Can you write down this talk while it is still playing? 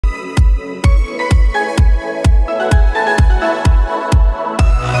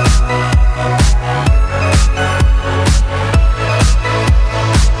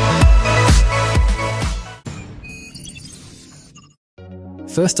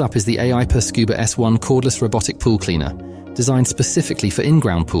First up is the Aiper Scuba S1 cordless robotic pool cleaner, designed specifically for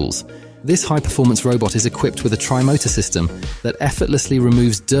in-ground pools. This high-performance robot is equipped with a tri-motor system that effortlessly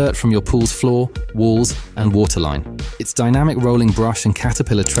removes dirt from your pool's floor, walls, and waterline. Its dynamic rolling brush and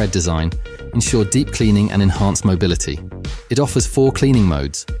caterpillar tread design ensure deep cleaning and enhanced mobility. It offers 4 cleaning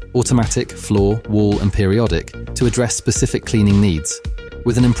modes: automatic, floor, wall, and periodic, to address specific cleaning needs.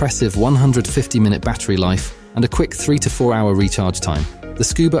 With an impressive 150-minute battery life and a quick 3 to 4 hour recharge time, the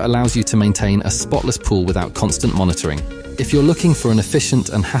Scuba allows you to maintain a spotless pool without constant monitoring. If you're looking for an efficient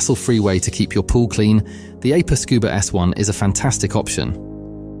and hassle-free way to keep your pool clean, the Aiper Scuba S1 is a fantastic option.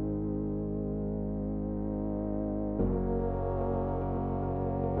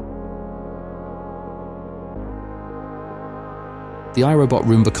 The iRobot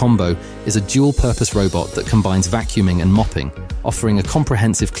Roomba Combo is a dual-purpose robot that combines vacuuming and mopping, offering a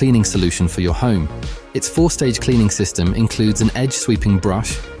comprehensive cleaning solution for your home. Its 4-stage cleaning system includes an edge-sweeping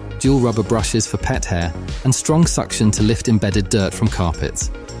brush, dual rubber brushes for pet hair, and strong suction to lift embedded dirt from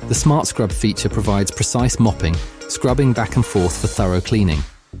carpets. The Smart Scrub feature provides precise mopping, scrubbing back and forth for thorough cleaning.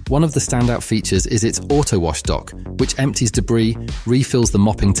 One of the standout features is its auto wash dock, which empties debris, refills the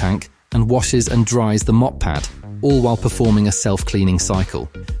mopping tank, and washes and dries the mop pad, all while performing a self-cleaning cycle.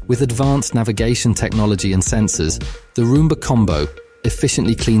 With advanced navigation technology and sensors, the Roomba Combo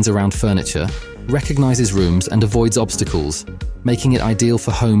efficiently cleans around furniture, recognizes rooms, and avoids obstacles, making it ideal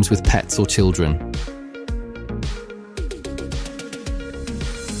for homes with pets or children.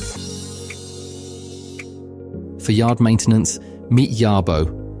 For yard maintenance, meet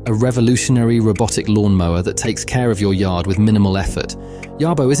Yarbo, a revolutionary robotic lawnmower that takes care of your yard with minimal effort.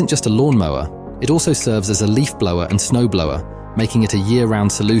 Yarbo isn't just a lawnmower, it also serves as a leaf blower and snow blower, making it a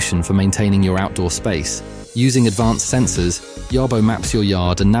year-round solution for maintaining your outdoor space. Using advanced sensors, Yarbo maps your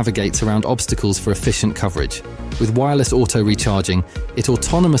yard and navigates around obstacles for efficient coverage. With wireless auto recharging, it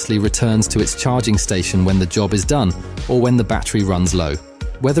autonomously returns to its charging station when the job is done or when the battery runs low.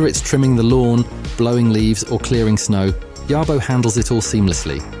 Whether it's trimming the lawn, blowing leaves, or clearing snow, Yarbo handles it all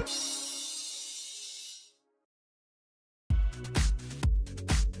seamlessly.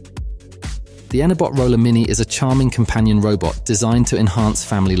 The Enabot Roller Mini is a charming companion robot designed to enhance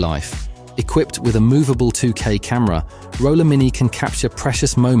family life. Equipped with a movable 2K camera, Roller Mini can capture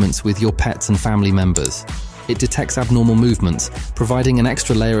precious moments with your pets and family members. It detects abnormal movements, providing an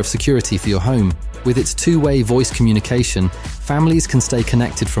extra layer of security for your home. With its 2-way voice communication, families can stay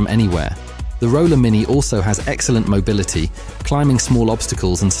connected from anywhere. The Roller Mini also has excellent mobility, climbing small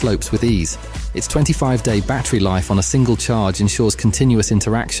obstacles and slopes with ease. Its 25-day battery life on a single charge ensures continuous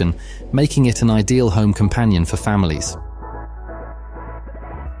interaction, making it an ideal home companion for families.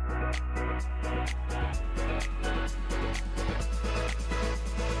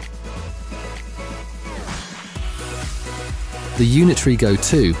 The Unitree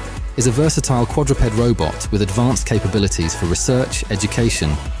Go2 is a versatile quadruped robot with advanced capabilities for research,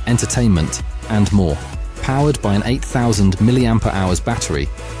 education, entertainment, and more. Powered by an 8,000 mAh battery,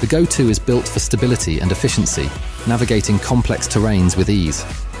 the Go2 is built for stability and efficiency, navigating complex terrains with ease.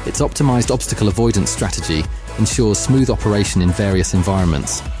 Its optimized obstacle avoidance strategy ensures smooth operation in various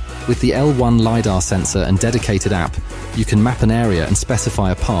environments. With the L1 LiDAR sensor and dedicated app, you can map an area and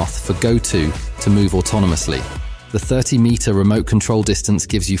specify a path for Go2 to move autonomously. The 30-meter remote control distance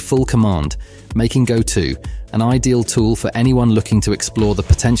gives you full command, making Go2 an ideal tool for anyone looking to explore the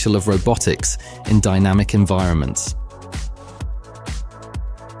potential of robotics in dynamic environments.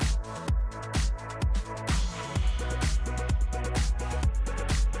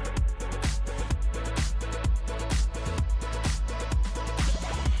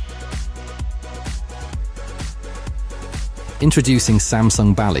 Introducing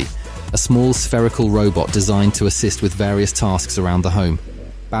Samsung Ballie, a small spherical robot designed to assist with various tasks around the home.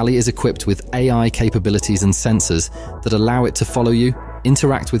 Ballie is equipped with AI capabilities and sensors that allow it to follow you,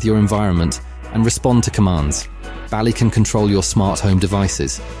 interact with your environment, and respond to commands. Ballie can control your smart home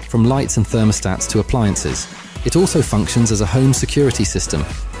devices, from lights and thermostats to appliances. It also functions as a home security system,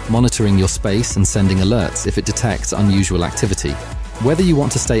 monitoring your space and sending alerts if it detects unusual activity. Whether you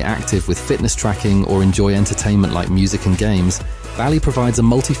want to stay active with fitness tracking or enjoy entertainment like music and games, Ballie provides a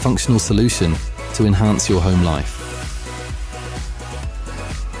multifunctional solution to enhance your home life.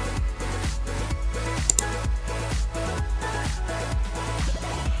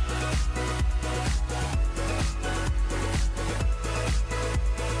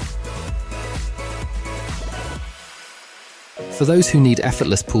 For those who need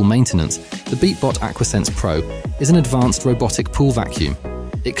effortless pool maintenance, the Beatbot AquaSense Pro is an advanced robotic pool vacuum.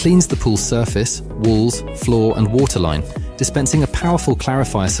 It cleans the pool's surface, walls, floor, and waterline, dispensing a powerful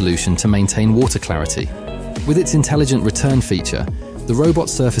clarifier solution to maintain water clarity. With its intelligent return feature, The robot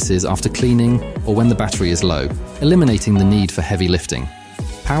surfaces after cleaning or when the battery is low, eliminating the need for heavy lifting.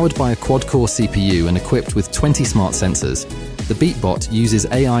 Powered by a quad-core CPU and equipped with 20 smart sensors, the Beatbot uses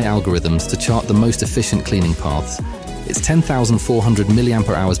AI algorithms to chart the most efficient cleaning paths. Its 10,400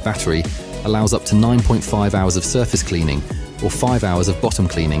 mAh battery allows up to 9.5 hours of surface cleaning or 5 hours of bottom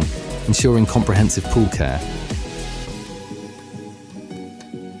cleaning, ensuring comprehensive pool care.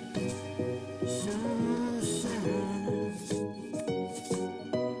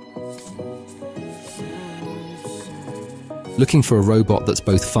 Looking for a robot that's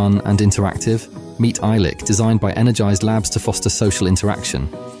both fun and interactive? Meet Eilik, designed by Energized Labs to foster social interaction.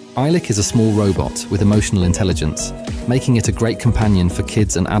 Eilik is a small robot with emotional intelligence, making it a great companion for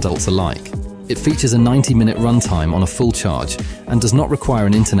kids and adults alike. It features a 90-minute runtime on a full charge and does not require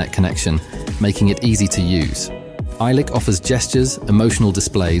an internet connection, making it easy to use. Eilik offers gestures, emotional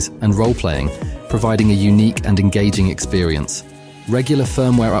displays, and role-playing, providing a unique and engaging experience. Regular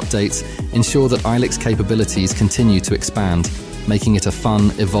firmware updates ensure that Eilik's capabilities continue to expand, making it a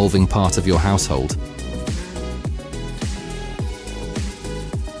fun, evolving part of your household.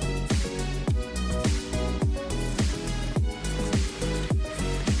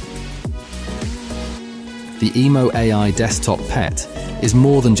 The Emo AI Desktop Pet is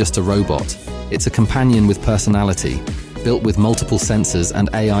more than just a robot. It's a companion with personality. Built with multiple sensors and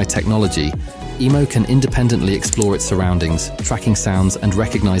AI technology, Emo can independently explore its surroundings, tracking sounds and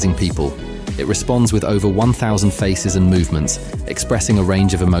recognizing people. It responds with over 1,000 faces and movements, expressing a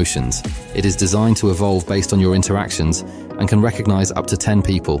range of emotions. It is designed to evolve based on your interactions and can recognize up to 10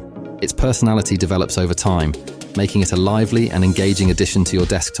 people. Its personality develops over time, making it a lively and engaging addition to your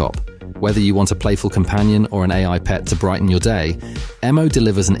desktop. Whether you want a playful companion or an AI pet to brighten your day, Emo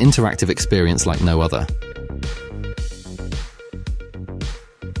delivers an interactive experience like no other.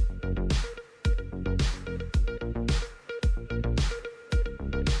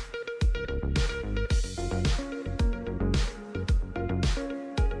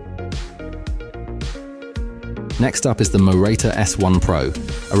 Next up is the Mowrator S1 Pro,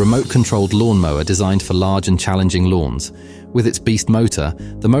 a remote-controlled lawnmower designed for large and challenging lawns. With its beast motor,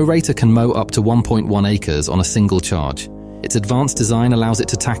 the Mowrator can mow up to 1.1 acres on a single charge. Its advanced design allows it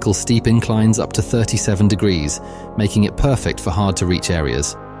to tackle steep inclines up to 37 degrees, making it perfect for hard-to-reach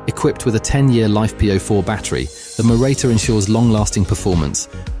areas. Equipped with a 10-year LiFePO4 battery, the Mowrator ensures long-lasting performance,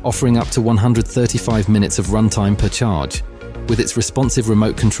 offering up to 135 minutes of runtime per charge. With its responsive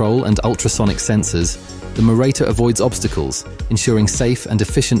remote control and ultrasonic sensors, the Mowrator avoids obstacles, ensuring safe and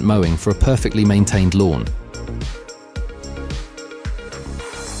efficient mowing for a perfectly maintained lawn.